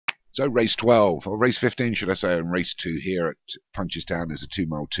So race 12, or race 15 should I say, and race 2 here at Punchestown is a 2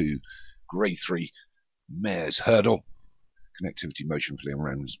 mile 2 grade 3 mares hurdle. Connectivity motion for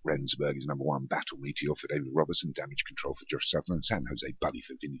Leon Rensburg is number 1. Battle Meteor for David Robertson. Damage Control for Josh Sutherland. San Jose Buddy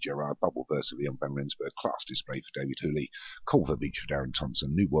for Vinnie Gerard. Bubble Verse for Leon Van Rensburg. Class Display for David Hooley. Culver Beach for Darren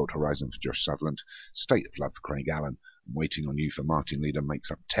Thompson. New World Horizon for Josh Sutherland. State of Love for Craig Allen. And Waiting on You for Martin Leader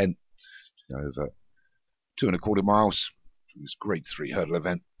makes up 10. Over 2¼ miles from this grade 3 hurdle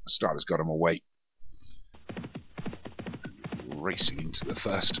event. The starter's got him away. Racing into the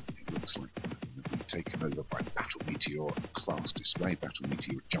first. It looks like taken over by Battle Meteor. Class Display. Battle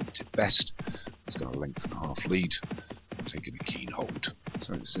Meteor jumped it best. It's got a length and a half lead, taking a keen hold.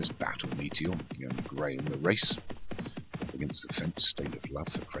 So this is Battle Meteor, the only grey in the race. Up against the fence, State of Love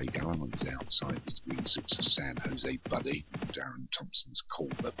for Craig Allen on his outside. It's the green six of San Jose Buddy. Darren Thompson's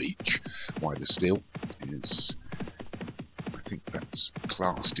Culver Beach. Wider still is, I think that's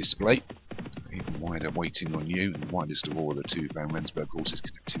Class Display. Even wider, Waiting on You, and the widest of all the two Van Rensburg horses,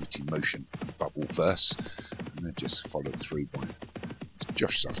 Connectivity Motion and Bubble Verse, and they're just followed through by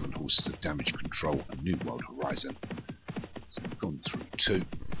Josh Sutherland horses of Damage Control and New World Horizon. So they've gone through 2,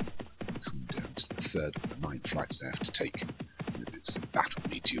 come down to the 3rd of the 9 flights they have to take. And it's the Battle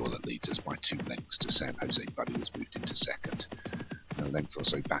Meteor that leads us by 2 lengths to San Jose Buddy, was moved into 2nd. And a length or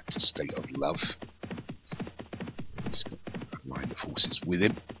so back to State of Love. He's got a line of horses with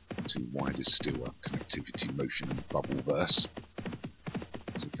him. 2 widest still are Connectivity Motion and Bubble Verse.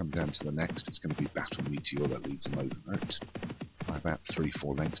 So come down to the next, it's going to be Battle Meteor that leads them over it by about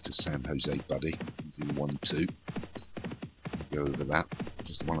 3-4 lengths to San Jose Buddy. He's in 1-2. Go over that.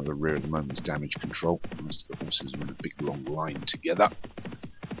 Just the one at the rear at the moment is Damage Control. The rest of the horses are in a big long line together.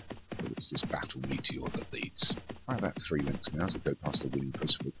 But it's this Battle Meteor that leads by about 3 lengths now as they go past the winning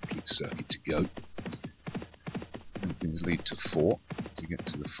post for a complete circuit to go. And things lead to 4. As you get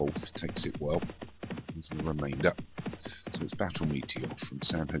to the 4th, takes it well. Here's the remainder. So it's Battle Meteor from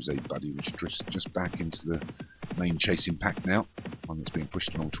San Jose Buddy, which drifts just back into the main chasing pack now. One that's being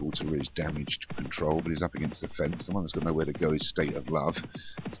pushed along towards the rear is Damaged Control, but he's up against the fence. The one that's got nowhere to go is State of Love.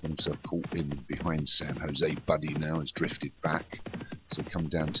 He's got himself caught in behind San Jose Buddy now, has drifted back. So come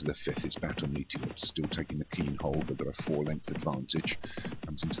down to the 5th, it's Battle Meteor, still taking the keen hold, but got a 4-length advantage.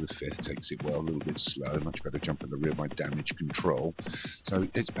 Comes into the 5th, takes it well, a little bit slow, much better jump in the rear by Damage Control. So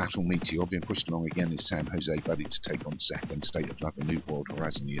it's Battle Meteor, being pushed along again is San Jose Buddy to take on 2nd, State of Love and New World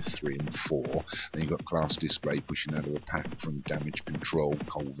Horizon year 3 and 4. Then you've got Class Display pushing out of the pack from Damage Control,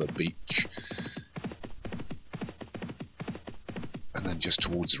 Culver Beach. And then just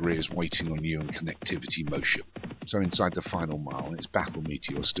towards the rear is Waiting on You and Connectivity Motion. So inside the final mile, it's Battle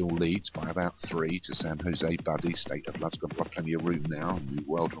Meteor still leads by about 3 to San Jose Buddy. State of Love's got plenty of room now. New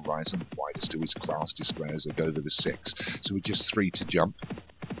World Horizon, wider still is Class Display as they go over the 6. So with just 3 to jump,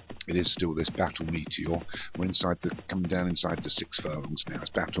 it is still this Battle Meteor. We're coming down inside the 6 furlongs now. It's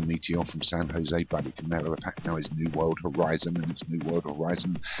Battle Meteor from San Jose Buddy. Coming out of the pack now is New World Horizon, and it's New World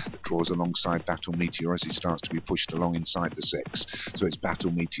Horizon that draws alongside Battle Meteor as he starts to be pushed along inside the 6. So it's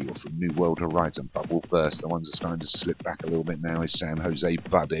Battle Meteor from New World Horizon. Bubble Verse, the ones that are starting to slip back a little bit now is San Jose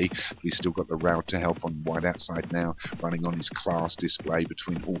Buddy. But he's still got the route to help on wide outside now. Running on his Class Display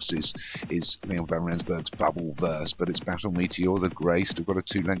between horses is Leon Van Rensburg's Bubble Verse, but it's Battle Meteor, the grey, still got a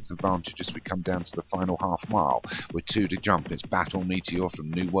 2-length advantage as we come down to the final half mile with 2 to jump. It's Battle Meteor from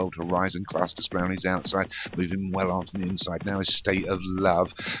New World Horizon. Class Display on his outside, moving well on the inside now is State of Love.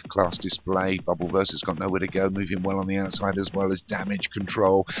 Class Display, Bubble Verse has got nowhere to go, moving well on the outside as well as Damage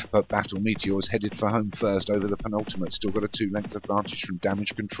Control, but Battle Meteor is headed for home first over the penultimate. Still got a 2-length advantage from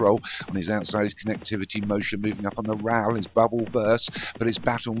Damage Control. On his outside is Connectivity Motion, moving up on the rail is Bubble Verse, but it's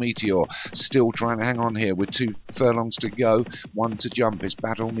Battle Meteor still trying to hang on here with 2 furlongs to go, 1 to jump. It's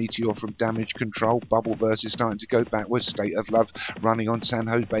Battle Meteor from Damage Control. Bubble Verse is starting to go backwards. State of Love running on San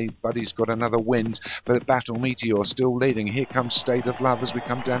Jose Buddy's got another wind, but Battle Meteor still leading. Here comes State of Love as we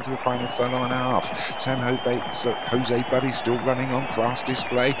come down to the final furlong and a half. San Jose Buddy still running on Class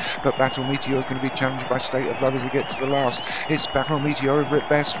Display, but Battle Meteor is going to be challenged by State of Love as they get to the last. It's Battle Meteor over at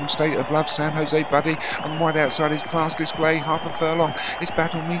best from State of Love. San Jose Buddy on the wide outside is Class Display, half a furlong. It's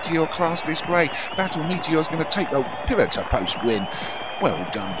Battle Meteor, Class Display. Battle Meteor is going to take the pillar to post win. Well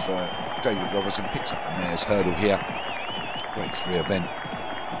done for David Robertson. Picks up the mare's hurdle here. Grade 3 event.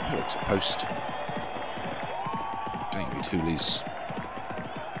 Pillar to post. David Hooley's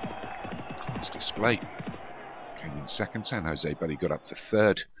Class Display came in 2nd. San Jose Buddy got up for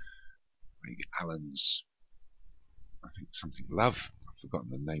 3rd. Craig Allen's, I think something Love, I've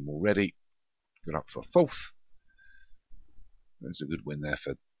forgotten the name already, got up for 4th. There's a good win there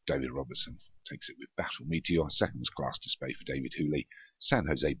for David Robertson takes it with Battle Meteor. Second was Class Display for David Hooley. San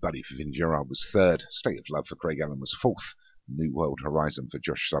Jose Buddy for Vin Gerard was third. State of Love for Craig Allen was fourth. New World Horizon for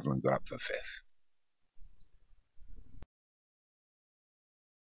Josh Sutherland got up for fifth.